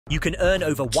You can earn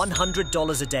over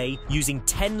 $100 a day using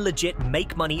 10 legit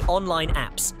make-money online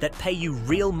apps that pay you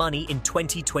real money in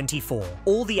 2024.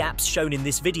 All the apps shown in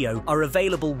this video are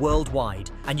available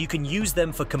worldwide, and you can use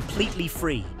them for completely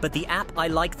free. But the app I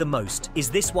like the most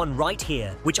is this one right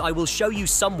here, which I will show you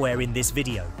somewhere in this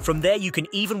video. From there, you can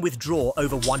even withdraw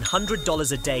over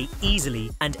 $100 a day easily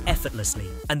and effortlessly.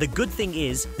 And the good thing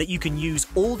is that you can use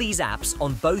all these apps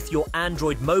on both your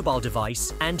Android mobile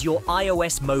device and your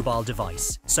iOS mobile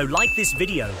device. So like this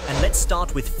video, and let's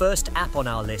start with first app on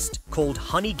our list called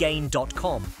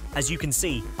honeygain.com. As you can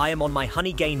see, I am on my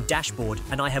Honeygain dashboard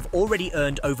and I have already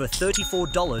earned over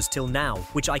 $34 till now,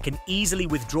 which I can easily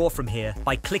withdraw from here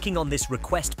by clicking on this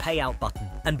request payout button.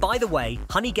 And by the way,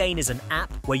 Honeygain is an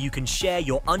app where you can share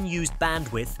your unused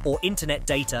bandwidth or internet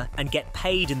data and get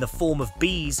paid in the form of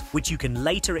bees, which you can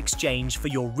later exchange for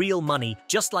your real money,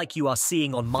 just like you are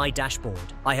seeing on my dashboard.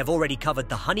 I have already covered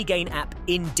the Honeygain app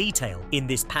in detail in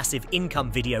this passive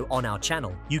income video on our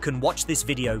channel. You can watch this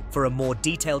video for a more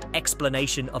detailed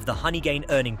explanation of the Honeygain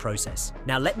earning process.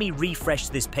 Now let me refresh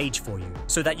this page for you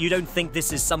so that you don't think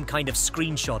this is some kind of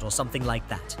screenshot or something like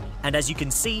that. And as you can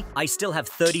see, I still have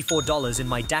 $34 in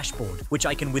my dashboard, which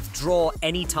I can withdraw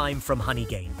anytime from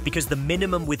Honeygain because the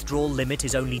minimum withdrawal limit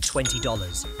is only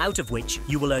 $20, out of which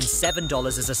you will earn $7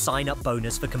 as a sign-up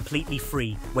bonus for completely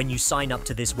free when you sign up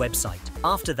to this website.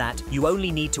 After that, you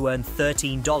only need to earn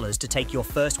 $13 to take your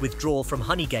first withdrawal from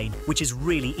Honeygain, which is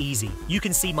really easy. You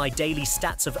can see my daily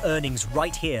stats of earnings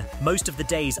right here. Most of the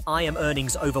days I am earning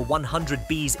over 100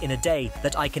 bees in a day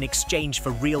that I can exchange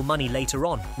for real money later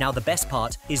on. Now the best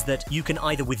part is that you can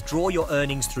either withdraw your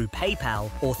earnings through PayPal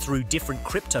or through different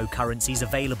cryptocurrencies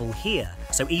available here.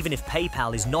 So even if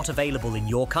PayPal is not available in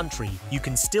your country, you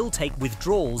can still take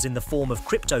withdrawals in the form of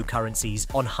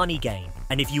cryptocurrencies on Honeygain.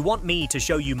 And if you want me to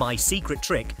show you my secret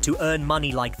trick to earn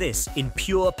money like this in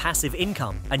pure passive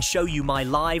income and show you my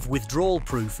live withdrawal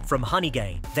proof from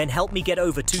Honeygain, then help me get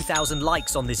over 2,000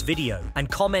 likes on this video and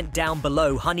comment down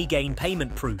below Honeygain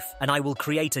payment proof, and I will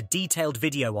create a detailed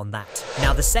video on that.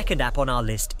 Now the second app on our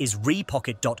list is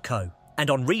repocket.co. And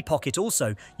on Repocket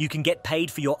also, you can get paid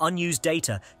for your unused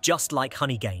data just like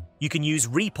Honeygain. You can use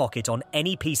Repocket on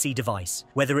any PC device,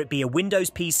 whether it be a Windows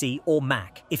PC or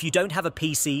Mac. If you don't have a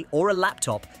PC or a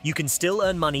laptop, you can still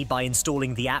earn money by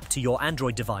installing the app to your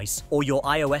Android device or your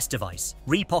iOS device.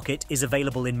 Repocket is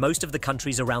available in most of the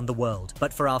countries around the world,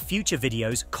 but for our future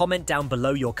videos, comment down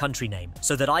below your country name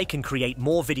so that I can create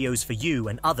more videos for you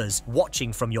and others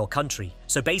watching from your country.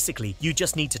 So basically, you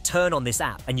just need to turn on this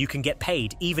app and you can get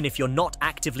paid even if you're not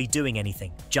actively doing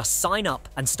anything. Just sign up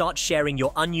and start sharing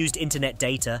your unused internet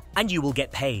data and you will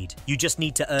get paid. You just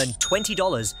need to earn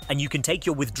 $20 and you can take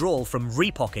your withdrawal from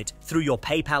Repocket through your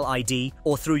PayPal ID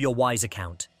or through your Wise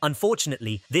account.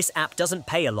 Unfortunately, this app doesn't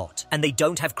pay a lot and they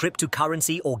don't have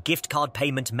cryptocurrency or gift card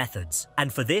payment methods.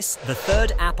 And for this, the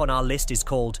third app on our list is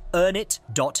called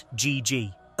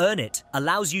earnit.gg. Earnit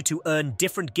allows you to earn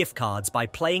different gift cards by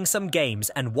playing some games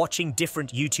and watching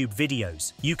different YouTube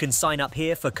videos. You can sign up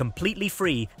here for completely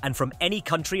free and from any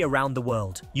country around the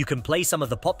world. You can play some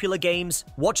of the popular games,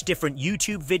 watch different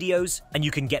YouTube videos, and you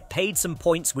can get paid some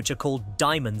points which are called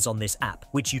diamonds on this app,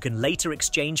 which you can later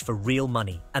exchange for real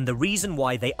money. And the reason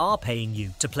why they are paying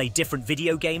you to play different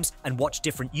video games and watch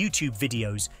different YouTube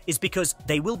videos is because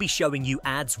they will be showing you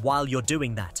ads while you're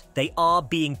doing that. They are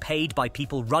being paid by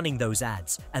people running those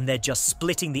ads, and they're just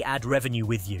splitting the ad revenue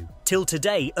with you. Till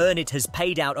today, Earnit has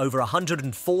paid out over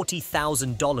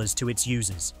 $140,000 to its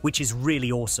users, which is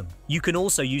really awesome. You can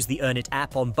also use the Earnit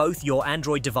app on both your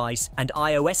Android device and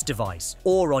iOS device,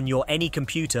 or on your any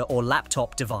computer or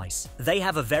laptop device. They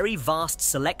have a very vast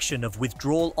selection of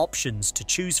withdrawal options to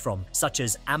choose from, such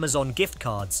as Amazon gift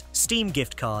cards, Steam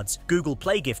gift cards, Google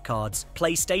Play gift cards,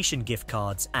 PlayStation gift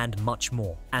cards, and much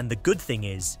more. And the good thing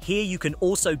is, here you can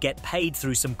also get paid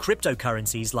through some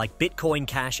cryptocurrencies like Bitcoin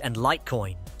Cash and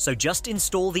Litecoin. So just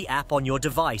install the app on your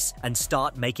device and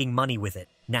start making money with it.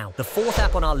 Now, the fourth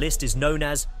app on our list is known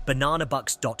as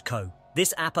bananabucks.co.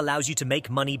 This app allows you to make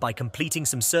money by completing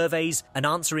some surveys and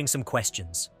answering some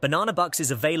questions. BananaBucks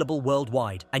is available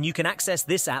worldwide, and you can access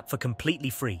this app for completely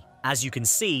free. As you can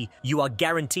see, you are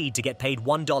guaranteed to get paid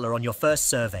 $1 on your first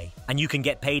survey, and you can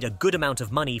get paid a good amount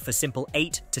of money for simple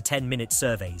 8 to 10-minute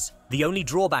surveys. The only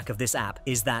drawback of this app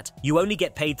is that you only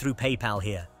get paid through PayPal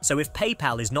here. So if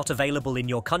PayPal is not available in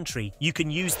your country, you can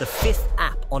use the fifth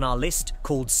app on our list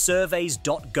called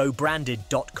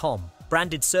surveys.gobranded.com.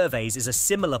 Branded Surveys is a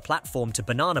similar platform to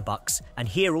BananaBucks, and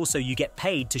here also you get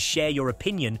paid to share your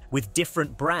opinion with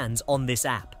different brands on this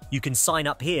app. You can sign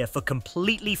up here for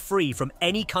completely free from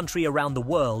any country around the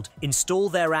world, install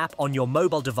their app on your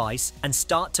mobile device, and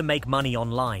start to make money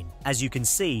online. As you can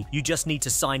see, you just need to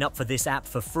sign up for this app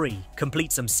for free,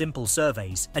 complete some simple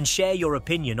surveys, and share your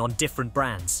opinion on different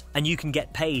brands. And you can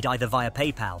get paid either via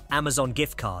PayPal, Amazon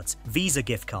gift cards, Visa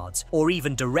gift cards, or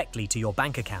even directly to your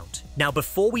bank account. Now,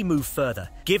 before we move further,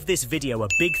 give this video a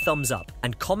big thumbs up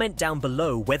and comment down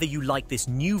below whether you like this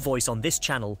new voice on this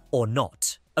channel or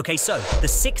not. Okay, so the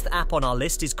sixth app on our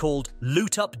list is called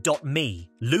lootup.me.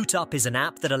 Lootup is an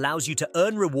app that allows you to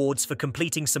earn rewards for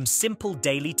completing some simple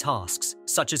daily tasks,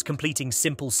 such as completing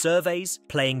simple surveys,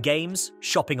 playing games,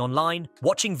 shopping online,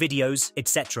 watching videos,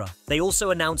 etc. They also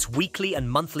announce weekly and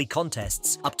monthly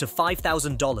contests up to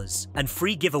 $5,000 and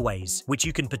free giveaways, which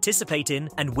you can participate in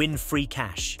and win free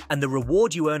cash. And the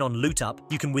reward you earn on Lootup,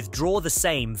 you can withdraw the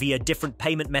same via different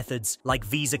payment methods like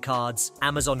Visa cards,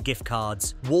 Amazon gift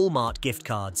cards, Walmart gift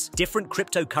cards, different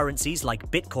cryptocurrencies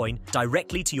like Bitcoin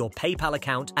directly to your PayPal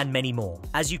account, and many more.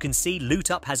 As you can see,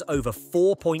 Lootup has over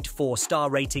 4.4 star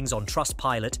ratings on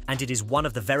Trustpilot, and it is one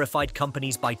of the verified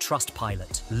companies by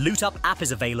Trustpilot. Lootup app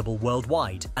is available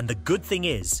worldwide, and the good thing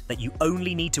is that you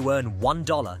only need to earn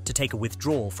 $1 to take a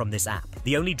withdrawal from this app.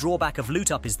 The only drawback of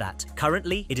Lootup is that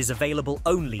currently it is available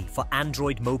only for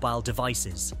Android mobile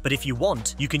devices. But if you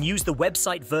want, you can use the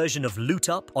website version of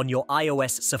Lootup on your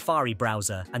iOS Safari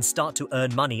browser and start to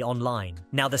earn money online.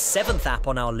 Now, the seventh app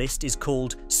on our list is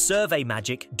called SurveyMagic.co.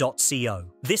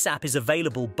 This app is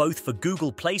available both for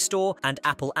Google Play Store and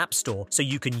Apple App Store, so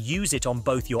you can use it on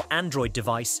both your Android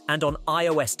device and on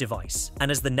iOS device.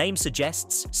 And as the name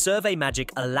suggests,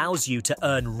 SurveyMagic allows you to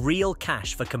earn real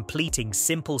cash for completing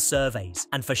simple surveys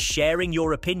and for sharing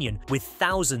your opinion with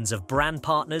thousands of brand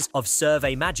partners of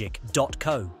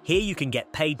SurveyMagic.co. Here you can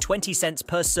get paid 20 cents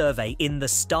per survey in the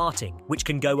starting, which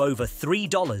can go over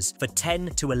 $3 for 10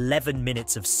 to 11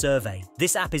 minutes of survey.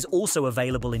 This app is also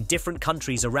available in different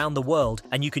countries around the world,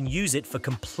 and you can use it for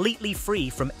completely free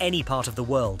from any part of the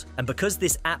world. And because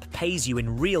this app pays you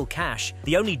in real cash,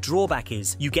 the only drawback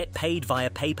is you get paid via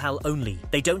PayPal only.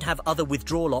 They don't have other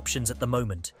withdrawal options at the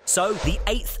moment. So the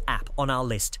eighth app on our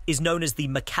list is known as the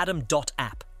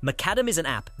Macadam.app. Macadam is an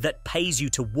app that pays you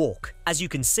to walk. As you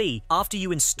can see, after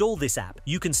you install this app,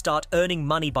 you can start earning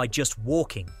money by just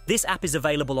walking. This app is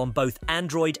available on both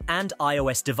Android and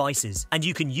iOS devices, and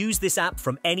you can use this app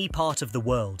from any part of the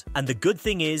world. And the good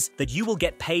thing is that you will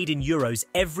get paid in euros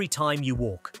every time you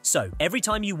walk. So, every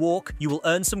time you walk, you will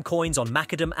earn some coins on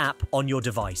Macadam app on your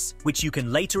device, which you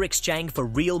can later exchange for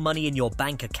real money in your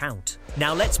bank account.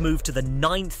 Now let's move to the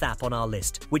ninth app on our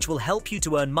list, which will help you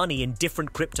to earn money in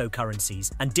different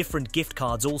cryptocurrencies and different gift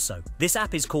cards also. This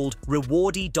app is called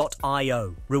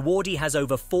Rewardy.io. Rewardy has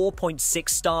over 4.6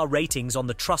 star ratings on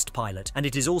the Trustpilot, and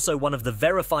it is also one of the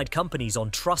verified companies on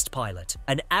Trustpilot.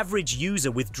 An average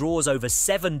user withdraws over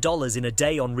 $7 in a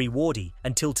day on Rewardy.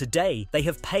 Until today, they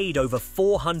have paid over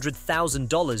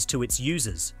 $400,000 to its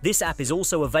users. This app is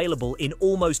also available in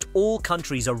almost all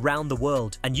countries around the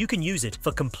world, and you can use it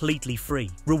for completely free.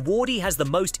 Rewardy has the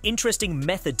most interesting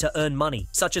method to earn money,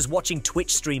 such as watching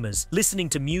Twitch streamers, listening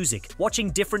to music, watching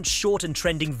different short and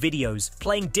trending videos,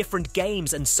 playing different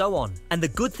games, and so on. And the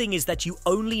good thing is that you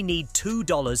only need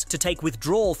 $2 to take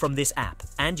withdrawal from this app,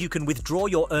 and you can withdraw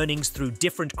your earnings through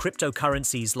different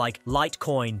cryptocurrencies like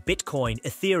Litecoin, Bitcoin,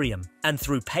 Ethereum, and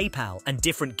through PayPal and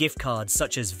different gift cards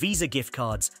such as Visa gift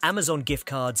cards, Amazon gift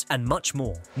cards, and much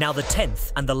more. Now the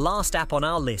 10th and the last app on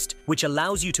our list, which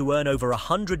allows you to earn over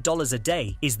 $100 a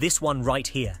day, is this one right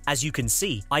here. As you can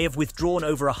see, I have withdrawn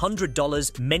over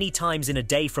 $100 many times in a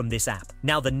day from this app.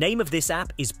 Now the name of this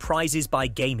app is Prizes by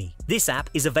Gamey. This app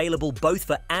is available both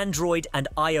for Android and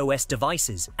iOS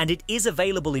devices, and it is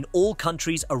available in all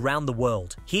countries around the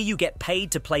world. Here you get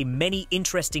paid to play many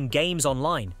interesting games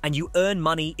online, and you earn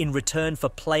money in return for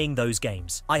playing those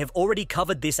games. I have already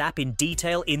covered this app in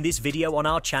detail in this video on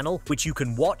our channel, which you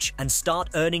can watch and start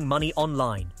earning money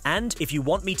online. And if you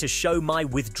want me to show my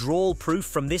withdrawal proof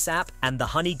from this app and the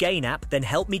Honey Gain app, then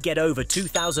help me get over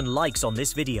 2,000 likes on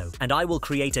this video, and I will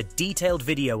create a detailed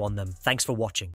video on them. Thanks for watching.